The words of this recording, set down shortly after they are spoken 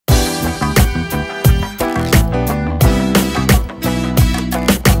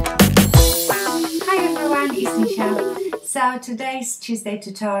So today's Tuesday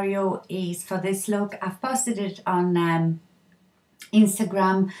tutorial is for this look. I've posted it on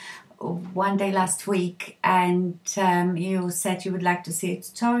Instagram one day last week, and you said you would like to see a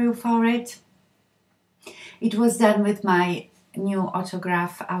tutorial for it. It was done with my new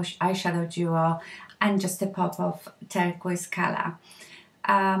Autograph eyeshadow duo and just a pop of turquoise colour.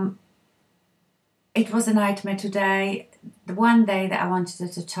 It was a nightmare today. The one day that I wanted a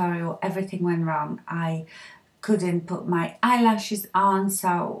tutorial, everything went wrong. I couldn't put my eyelashes on,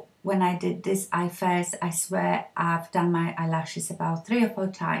 so when I did this eye first, I swear I've done my eyelashes about 3 or 4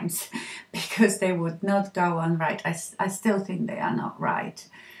 times because they would not go on right. I still think they are not right.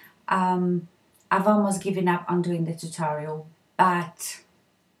 I've almost given up on doing the tutorial, but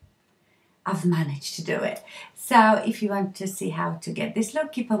I've managed to do it. So if you want to see how to get this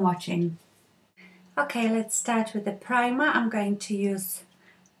look, keep on watching. Okay, let's start with the primer. I'm going to use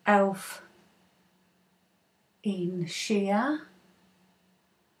e.l.f. in Sheer.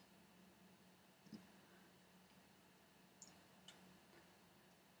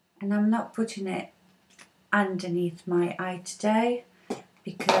 And I'm not putting it underneath my eye today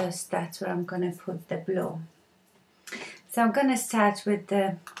because that's where I'm going to put the blue. So I'm going to start with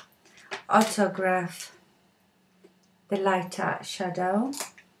the Autograph, the lighter shadow.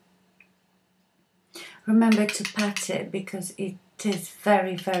 Remember to pat it because it is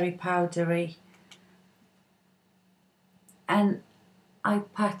very, very powdery. And I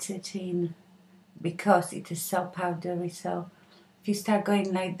pat it in because it is so powdery, so if you start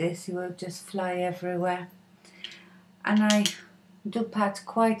going like this, it will just fly everywhere. And I do pat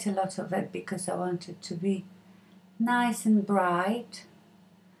quite a lot of it because I want it to be nice and bright.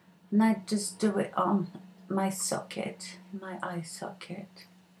 And I just do it on my socket, my eye socket.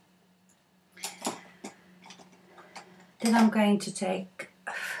 Then I'm going to take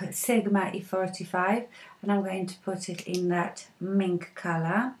Sigma E45 and I'm going to put it in that Mink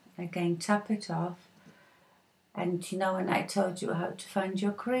colour. Again, tap it off. And you know when I told you how to find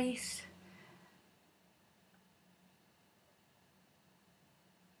your crease?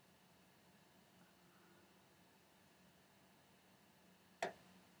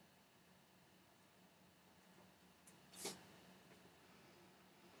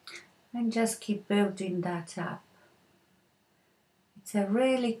 And just keep building that up. It's a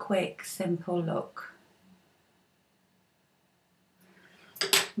really quick, simple look.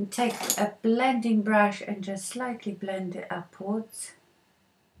 And take a blending brush and just slightly blend it upwards.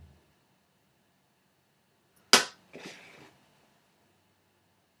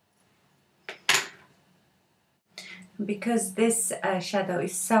 Because this shadow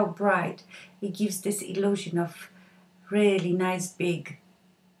is so bright, it gives this illusion of really nice big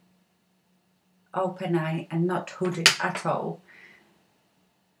open eye and not hooded at all.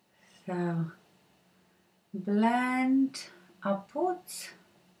 So blend upwards.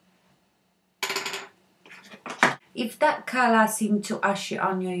 If that colour seemed too ashy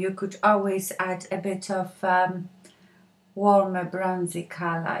on you, you could always add a bit of warmer bronzy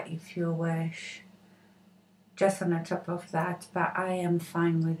colour if you wish, just on the top of that, but I am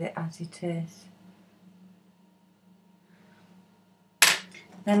fine with it as it is.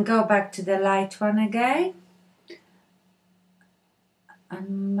 Then go back to the light one again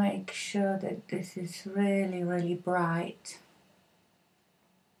and make sure that this is really, really bright.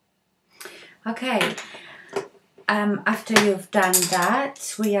 Okay, after you've done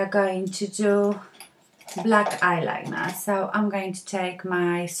that, we are going to do black eyeliner. So I'm going to take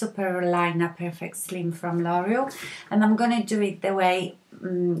my Super Liner Perfect Slim from L'Oreal and I'm going to do it the way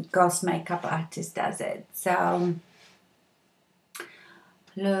Ghost Makeup Artist does it. So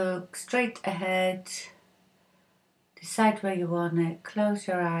look straight ahead, decide where you want it, close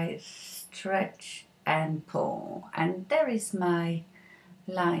your eyes, stretch and pull. And there is my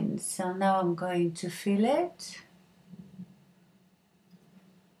line. So now I'm going to fill it.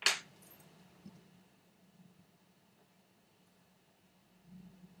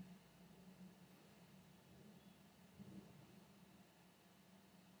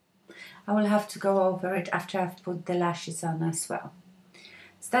 I will have to go over it after I've put the lashes on as well.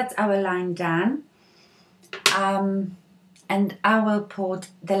 So that's our line done. And I will put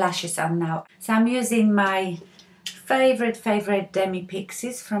the lashes on now. So I'm using my favorite demi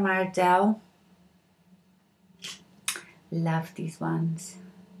pixies from Ardel. Love these ones.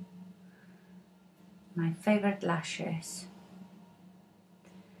 My favorite lashes.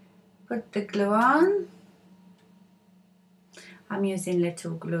 Put the glue on. I'm using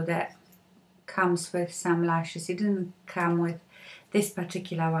little glue that comes with some lashes. It didn't come with these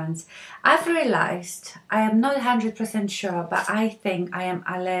particular ones. I've realized, I am not 100% sure, but I think I am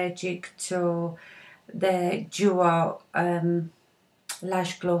allergic to the Duo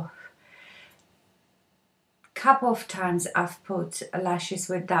lash glue. Couple of times I've put lashes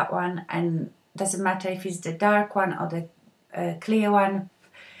with that one, and doesn't matter if it's the dark one or the clear one,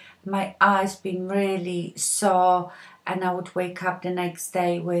 my eyes been really sore, and I would wake up the next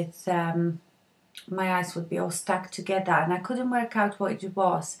day with my eyes would be all stuck together, and I couldn't work out what it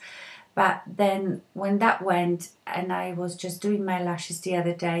was. But then when that went, and I was just doing my lashes the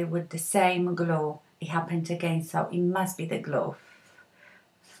other day with the same glue, it happened again, so it must be the glue.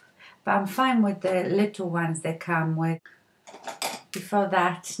 But I'm fine with the little ones they come with. Before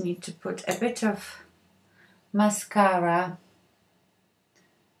that, need to put a bit of mascara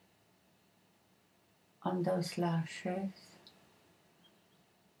on those lashes,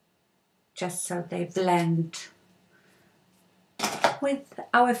 just so they blend with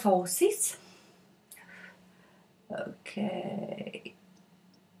our falsies. Okay.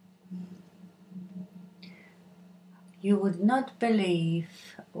 You would not believe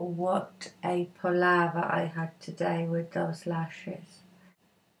what a palaver I had today with those lashes.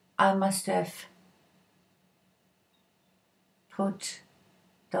 I must have put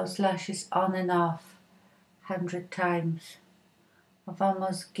those lashes on and off 100 times. I've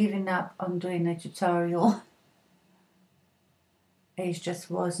almost given up on doing a tutorial. It just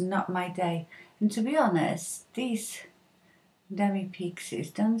was not my day. And to be honest, these demi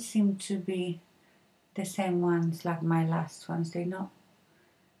pixies don't seem to be the same ones like my last ones. They're not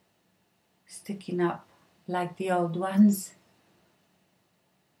sticking up like the old ones.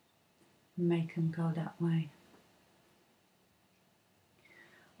 Make them go that way.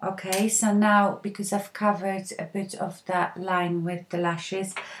 Okay, so now because I've covered a bit of that line with the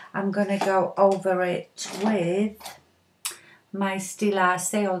lashes, I'm gonna go over it with my Stila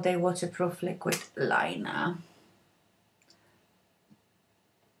Stay All Day Waterproof Liquid Liner.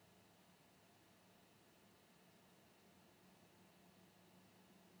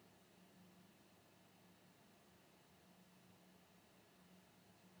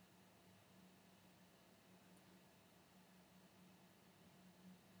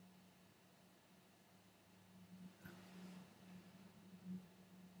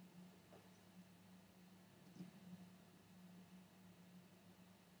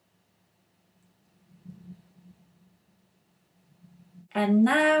 And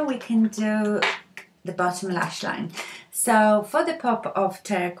now we can do the bottom lash line. So for the pop of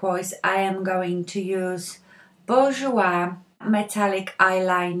turquoise, I am going to use Bourjois metallic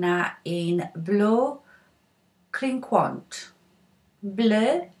eyeliner in Bleu clinquant.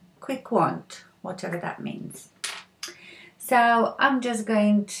 Bleu clinquant, whatever that means. So I'm just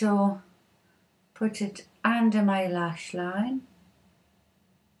going to put it under my lash line.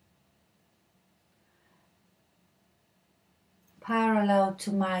 Parallel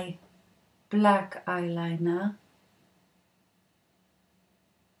to my black eyeliner.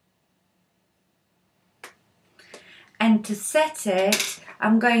 And to set it,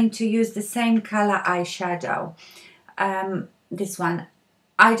 I'm going to use the same color eyeshadow. This one,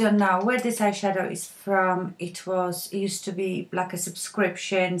 I don't know where this eyeshadow is from. It used to be like a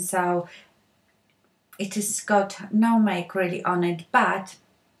subscription, so it has got no make really on it, but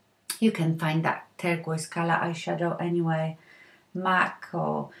you can find that turquoise color eyeshadow anyway, MAC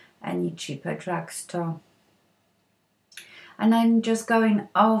or any cheaper drugstore. And I'm just going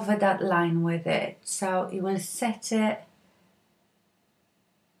over that line with it, so it will set it,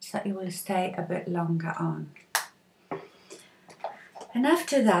 so it will stay a bit longer on. And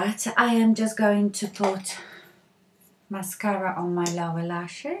after that, I am just going to put mascara on my lower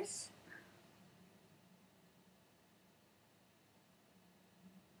lashes.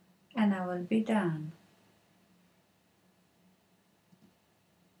 And I will be done.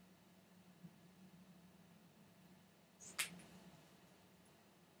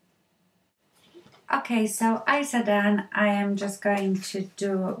 Okay, so eyes are done. I am just going to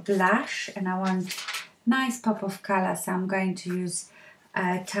do blush, and I want nice pop of color, so I'm going to use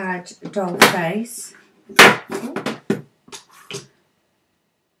Tarte Dollface.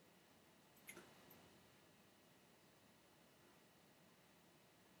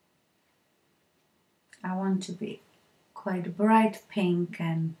 I want to be quite bright pink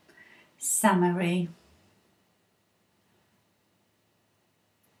and summery.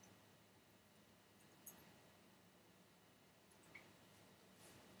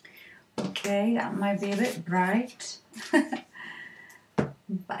 Okay, that might be a bit bright,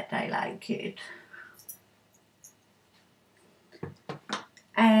 but I like it.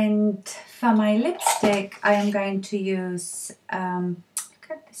 And for my lipstick, I am going to use, look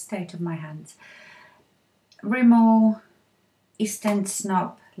at the state of my hands, Rimmel Eastend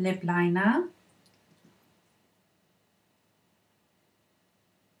Snob Lip Liner.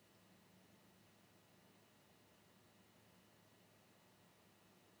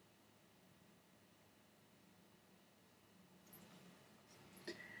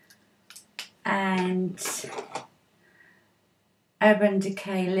 and Urban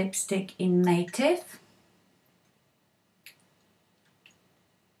Decay lipstick in Native.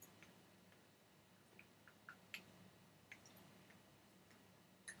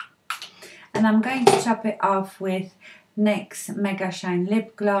 And I'm going to top it off with NYX Mega Shine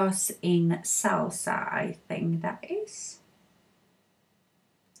Lip Gloss in Salsa, I think that is.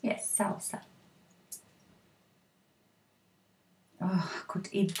 Yes, Salsa. Oh, I could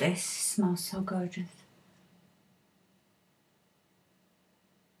eat this. It smells so gorgeous.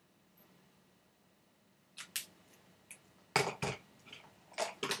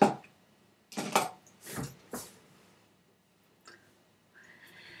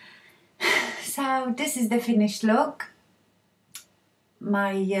 So this is the finished look.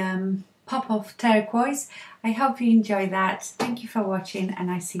 My pop of turquoise. I hope you enjoy that. Thank you for watching and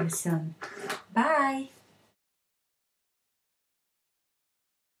I see you soon. Bye.